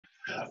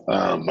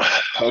Um,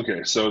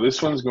 okay, so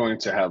this one's going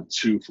to have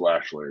two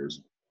flash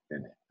layers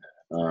in it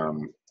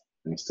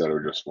instead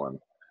of just one.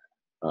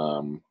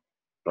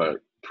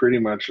 But pretty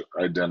much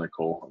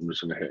identical. I'm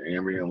just going to hit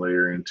ambient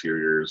layer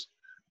interiors,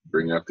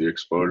 bring up the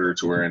exposure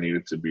to where I need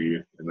it to be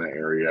in that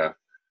area.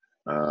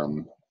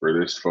 For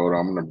this photo,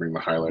 I'm going to bring the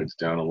highlights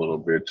down a little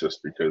bit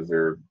just because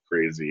they're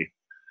crazy.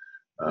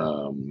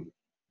 Bring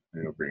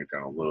it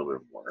down a little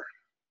bit more.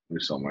 Do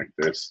something like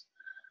this.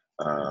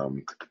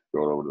 Go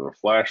over to the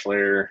flash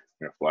layer,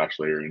 flash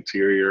layer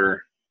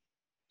interior.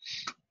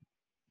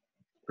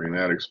 Bring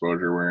that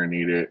exposure where I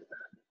need it.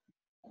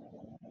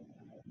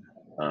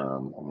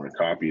 I'm going to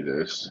copy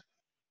this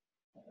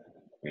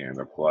and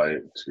apply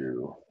it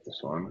to this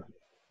one.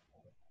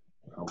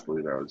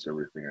 Hopefully that was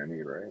everything I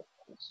need, right?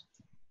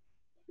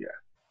 Yeah,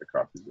 it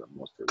copies up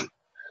most of it.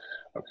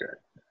 Okay.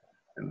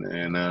 And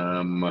then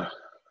I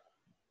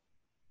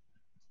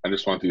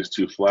just want these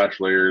two flash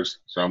layers.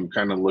 So I'm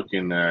kind of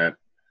looking at,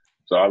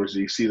 so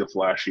obviously you see the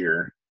flash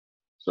here.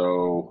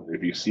 So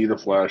if you see the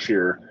flash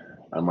here,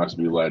 I must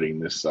be lighting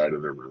this side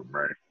of the room,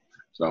 right?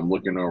 So I'm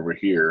looking over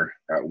here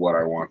at what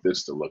I want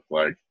this to look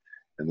like.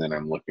 And then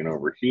I'm looking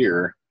over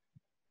here,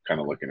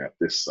 kind of looking at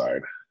this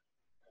side.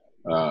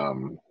 I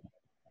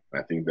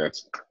think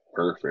that's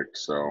perfect.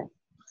 So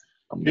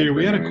Here,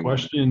 we had a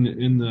question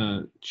in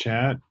the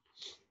chat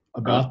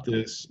about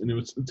this, and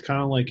it's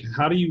kind of like,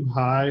 how do you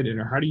hide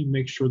and how do you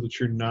make sure that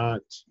you're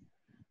not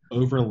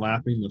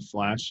overlapping the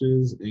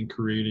flashes and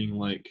creating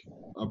like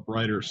a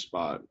brighter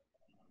spot?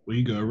 Will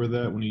you go over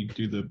that when you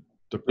do the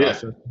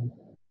process?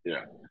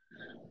 Yeah.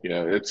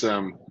 It's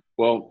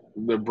well,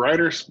 the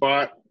brighter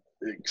spot,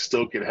 it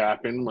still could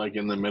happen like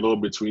in the middle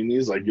between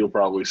these. Like you'll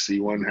probably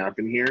see one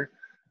happen here,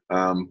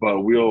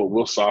 but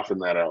we'll soften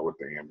that out with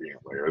the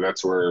ambient layer.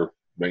 That's where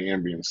the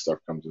ambient stuff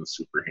comes in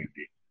super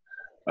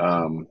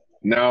handy.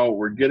 Now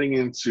we're getting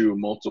into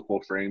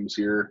multiple frames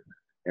here.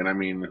 And I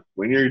mean,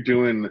 when you're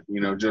doing,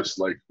 just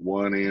like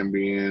one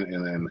ambient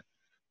and then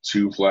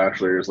two flash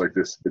layers like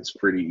this, it's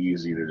pretty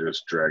easy to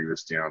just drag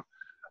this down.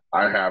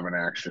 I have an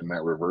action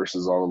that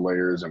reverses all the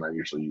layers, and I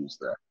usually use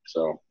that.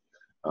 So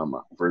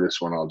for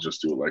this one, I'll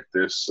just do it like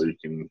this so you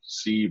can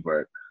see,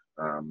 but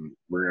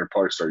we're going to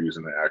probably start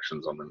using the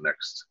actions on the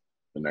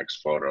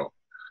next photo.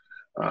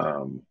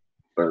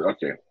 But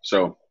okay,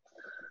 so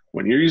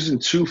when you're using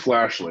two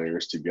flash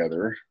layers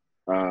together,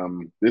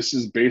 this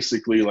is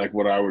basically like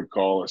what I would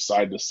call a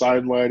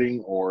side-to-side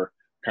lighting, or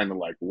kind of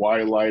like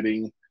Y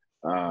lighting,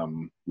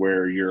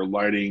 where you're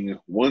lighting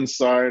one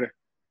side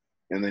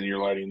and then you're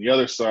lighting the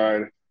other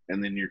side,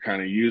 and then you're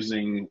kind of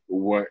using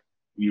what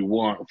you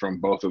want from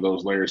both of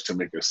those layers to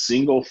make a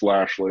single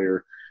flash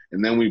layer,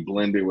 and then we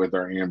blend it with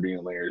our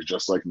ambient layers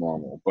just like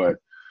normal. But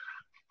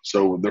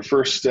so the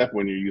first step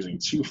when you're using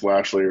two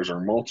flash layers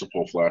or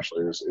multiple flash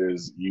layers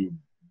is you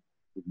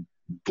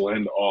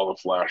blend all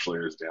the flash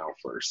layers down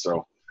first.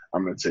 So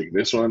I'm going to take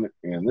this one,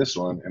 and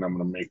I'm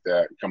going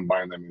to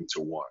combine them into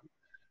one.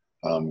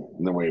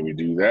 And the way we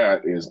do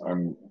that is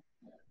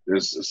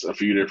there's a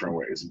few different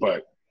ways,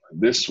 but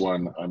this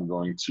one I'm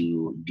going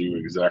to do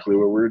exactly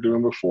what we were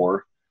doing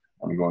before.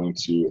 I'm going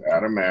to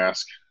add a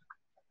mask.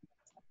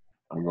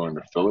 I'm going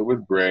to fill it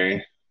with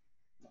gray.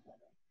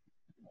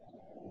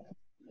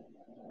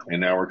 And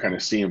now we're kind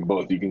of seeing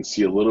both. You can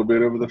see a little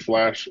bit of the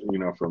flash,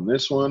 from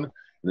this one, and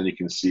then you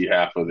can see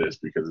half of this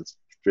because it's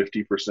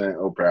 50%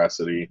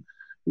 opacity.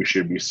 We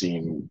should be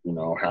seeing,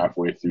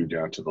 halfway through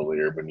down to the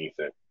layer beneath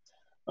it.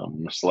 I'm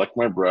going to select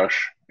my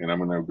brush, and I'm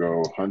going to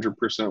go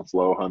 100%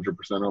 flow,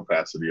 100%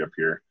 opacity up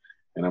here.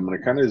 And I'm going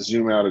to kind of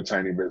zoom out a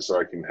tiny bit so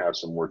I can have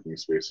some working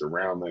space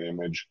around the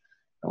image.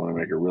 I want to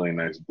make a really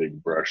nice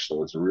big brush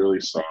so it's really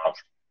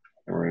soft,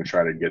 and we're going to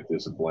try to get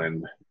this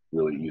blend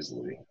really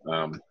easily.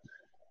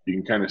 You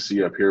can kind of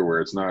see up here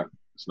where it's not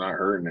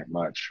hurting it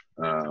much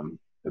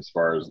as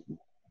far as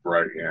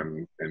bright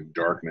and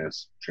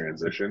darkness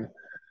transition.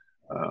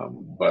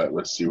 But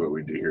let's see what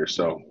we do here.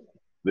 So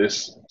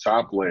this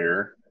top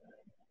layer,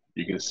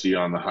 you can see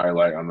on the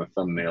highlight on the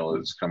thumbnail,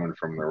 is coming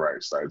from the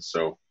right side.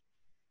 So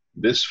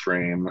this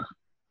frame,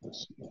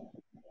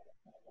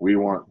 we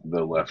want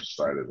the left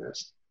side of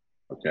this,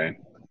 okay?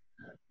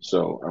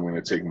 So I'm going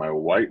to take my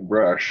white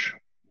brush,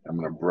 I'm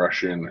going to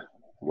brush in the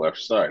left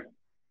side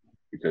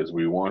because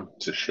we want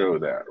to show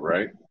that,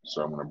 right?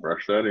 So I'm going to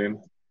brush that in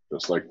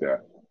just like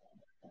that.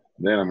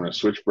 Then I'm going to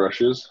switch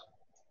brushes,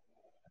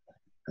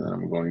 and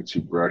I'm going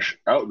to brush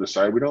out the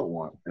side we don't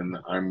want. And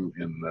I'm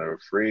in the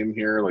frame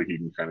here, like you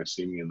can kind of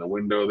see me in the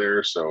window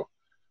there. So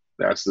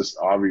that's this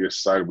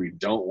obvious side we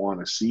don't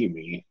want to see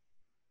me.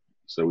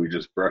 So we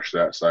just brush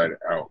that side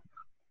out.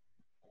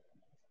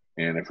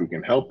 And if we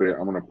can help it,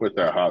 I'm going to put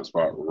that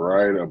hotspot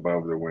right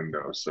above the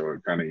window, so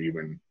it kind of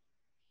even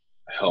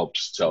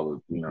helps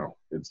tell,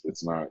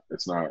 it's not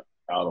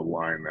out of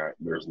line that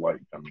there's light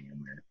coming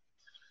in there.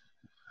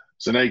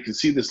 So now you can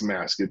see this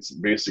mask. It's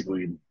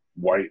basically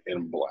white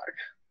and black,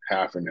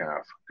 half and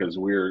half, because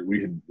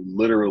we had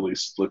literally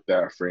split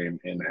that frame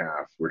in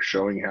half. We're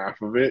showing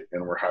half of it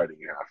and we're hiding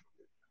half of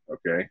it.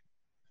 Okay.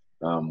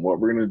 What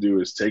we're going to do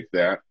is take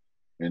that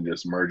and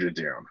just merge it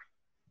down.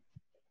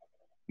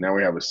 Now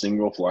we have a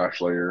single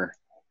flash layer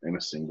and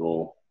a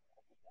single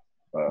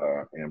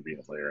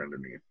ambient layer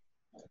underneath.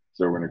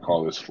 So we're going to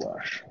call this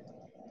flash.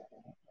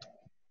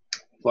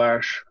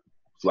 Flash,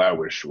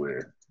 flawish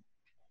with,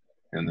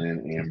 and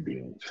then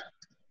ambient.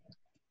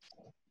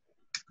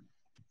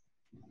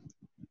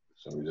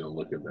 So we didn't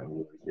look at that. We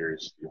look very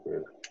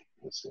stupid.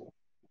 Let's see.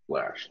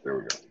 Flash. There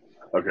we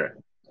go. Okay.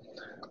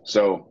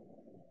 So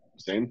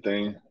same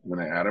thing. I'm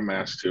going to add a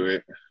mask to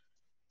it.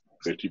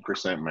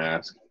 50%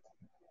 mask.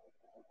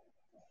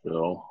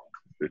 Fill.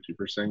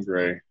 50%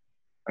 gray.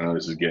 I know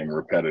this is getting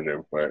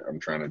repetitive, but I'm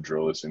trying to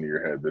drill this into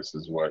your head. This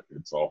is what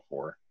it's all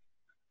for.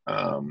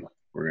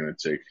 We're going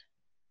to take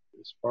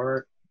this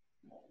part.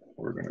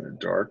 We're going to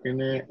darken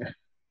it.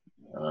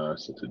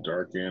 So to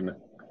darken,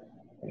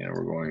 and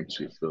we're going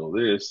to fill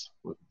this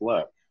with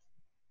black,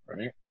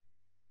 right?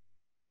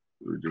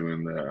 We're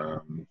doing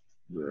the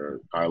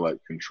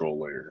highlight control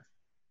layer.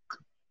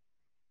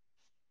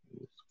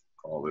 Let's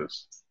call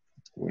this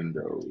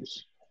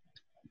windows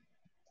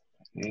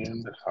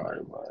and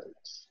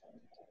highlights.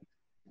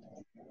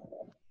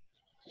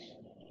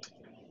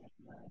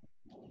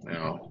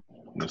 Now,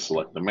 I'm going to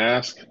select the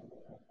mask,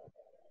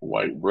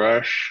 white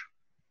brush,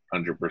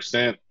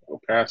 100%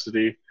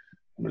 opacity.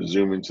 I'm going to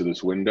zoom into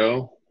this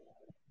window.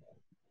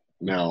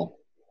 Now,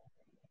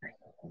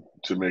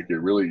 to make it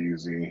really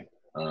easy,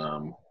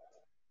 I'm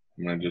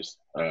going to just,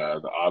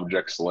 the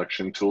object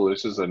selection tool,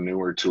 this is a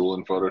newer tool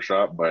in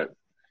Photoshop, but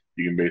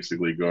you can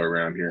basically go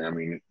around here. I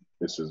mean,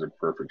 this is a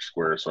perfect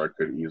square, so I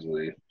could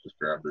easily just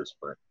grab this,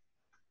 but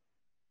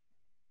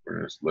we're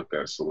going to let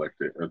that select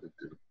it.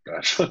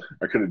 Gosh,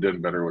 I could have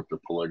done better with the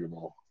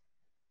polygonal,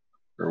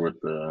 or with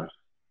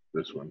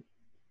this one.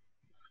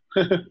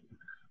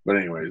 But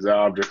anyways, the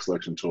object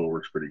selection tool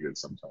works pretty good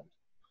sometimes.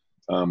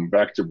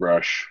 Back to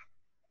brush,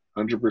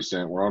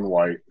 100%, we're on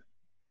white,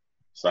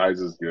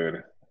 size is good,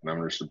 and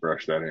I'm just to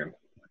brush that in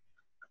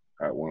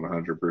at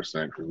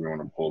 100% because we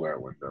want to pull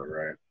that window,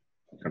 right?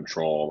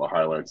 Control the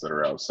highlights that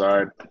are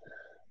outside,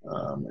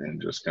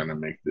 and just kind of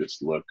make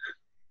this look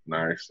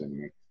nice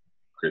and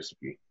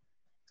crispy.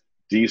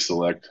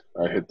 Deselect,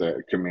 I hit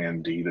that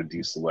Command D to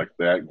deselect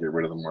that, get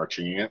rid of the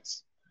marching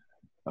ants.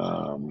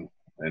 And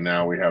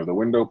now we have the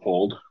window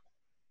pulled.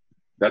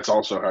 That's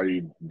also how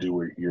you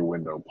do your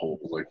window pulls,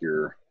 like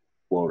your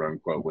quote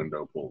unquote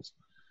window pulls.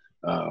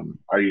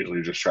 I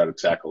usually just try to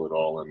tackle it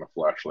all in the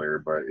flash layer,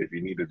 but if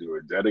you need to do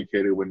a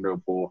dedicated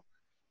window pull,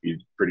 you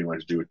pretty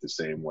much do it the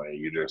same way.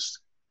 You just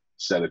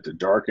set it to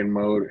darken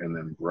mode and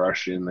then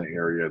brush in the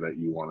area that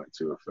you want it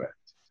to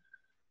affect.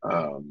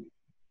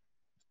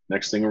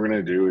 Next thing we're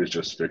going to do is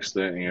just fix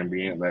the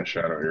ambient, that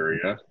shadow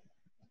area.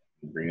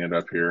 Bring it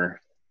up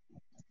here.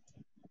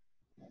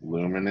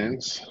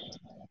 Luminance.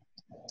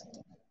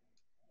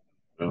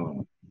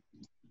 Boom.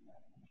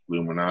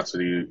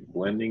 Luminosity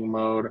blending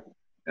mode.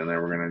 And then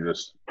we're going to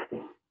just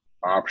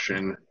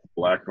option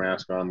black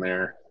mask on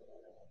there.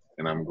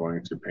 And I'm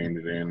going to paint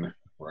it in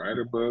right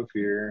above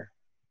here.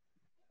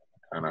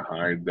 Kind of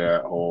hide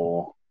that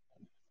whole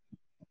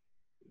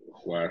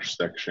flash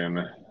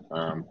section.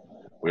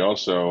 We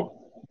also,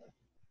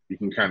 you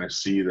can kind of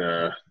see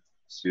that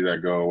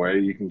go away.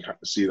 You can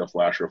see the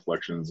flash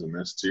reflections in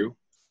this too.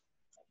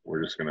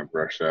 We're just going to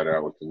brush that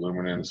out with the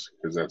luminance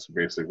because that's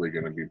basically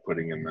going to be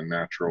putting in the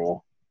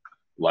natural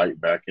light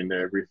back into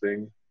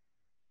everything.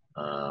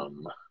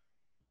 And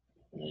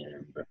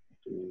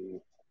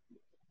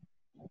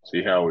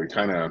see how we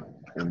kind of,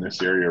 in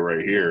this area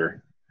right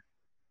here,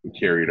 we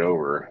carried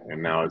over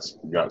and now it's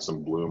got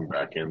some bloom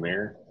back in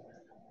there.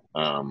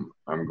 I'm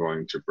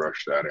going to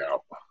brush that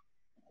out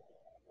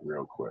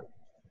real quick.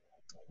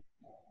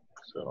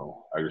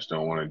 So I just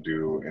don't want to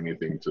do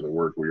anything to the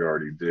work we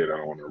already did. I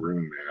don't want to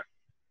ruin that.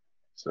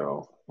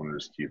 So I'm going to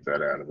just keep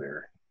that out of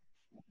there.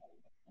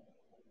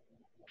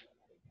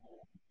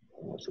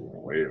 Unless it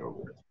went way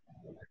over it.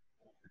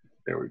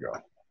 There we go.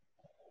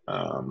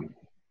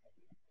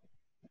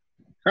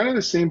 Kind of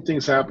the same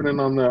things happening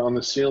on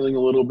the ceiling a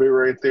little bit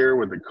right there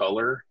with the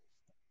color.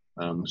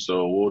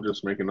 So we'll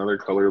just make another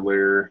color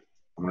layer.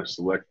 I'm going to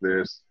select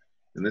this.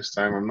 And this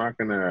time I'm not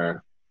going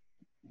to,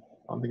 I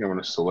don't think I'm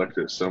going to select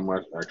it so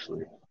much.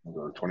 Actually, I'll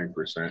go to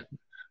 20%.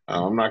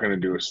 I'm not going to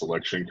do a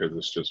selection because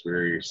it's just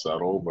very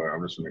subtle, but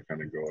I'm just going to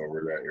kind of go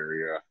over that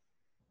area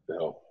to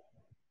help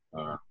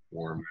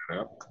warm it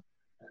up.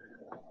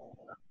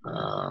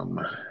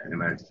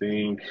 And I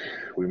think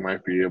we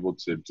might be able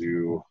to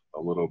do a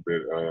little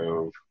bit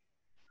of,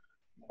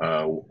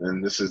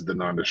 and this is the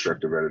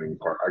non-destructive editing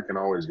part. I can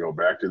always go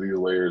back to these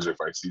layers if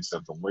I see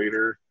something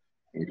later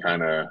and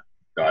kind of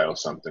dial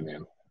something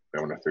in. I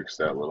want to fix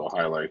that little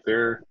highlight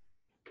there,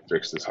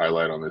 fix this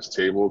highlight on this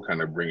table,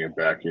 kind of bring it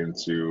back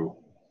into,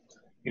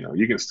 you know,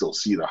 you can still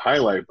see the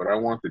highlight, but I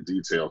want the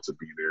detail to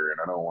be there and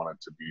I don't want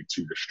it to be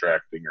too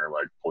distracting or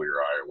like pull your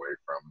eye away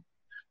from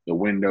the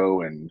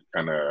window and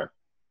kind of,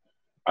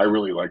 I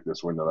really like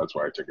this window. That's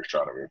why I took a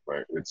shot of it,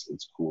 but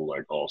it's cool,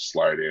 like all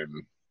slide in,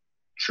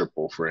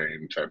 triple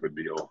frame type of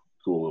deal.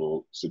 Cool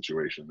little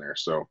situation there.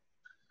 So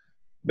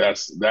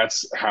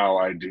that's how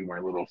I do my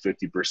little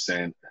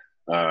 50%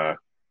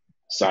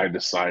 side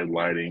to side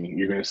lighting.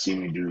 You're going to see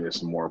me do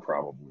this more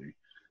probably,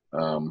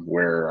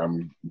 where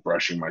I'm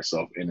brushing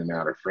myself in and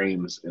out of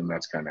frames, and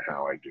that's kind of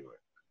how I do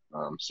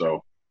it.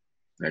 So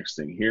next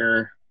thing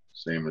here,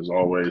 same as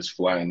always,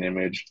 flatten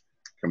image,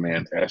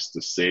 Command S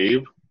to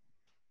save.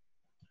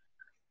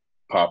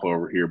 Pop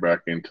over here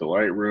back into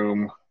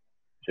Lightroom,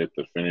 hit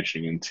the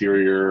finishing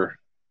interior,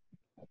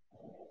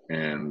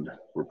 and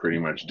we're pretty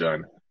much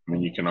done. I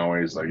mean, you can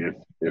always, like,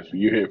 if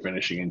you hit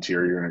finishing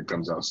interior and it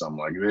comes out something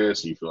like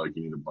this, you feel like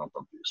you need to bump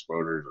up the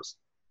exposure,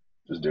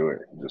 just do it.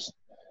 Just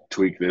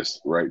tweak this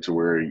right to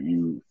where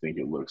you think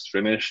it looks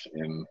finished,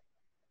 and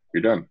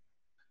you're done.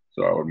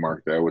 So I would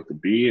mark that with the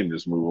B and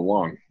just move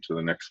along to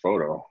the next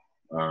photo.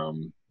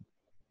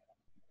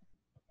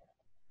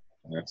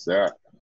 That's that.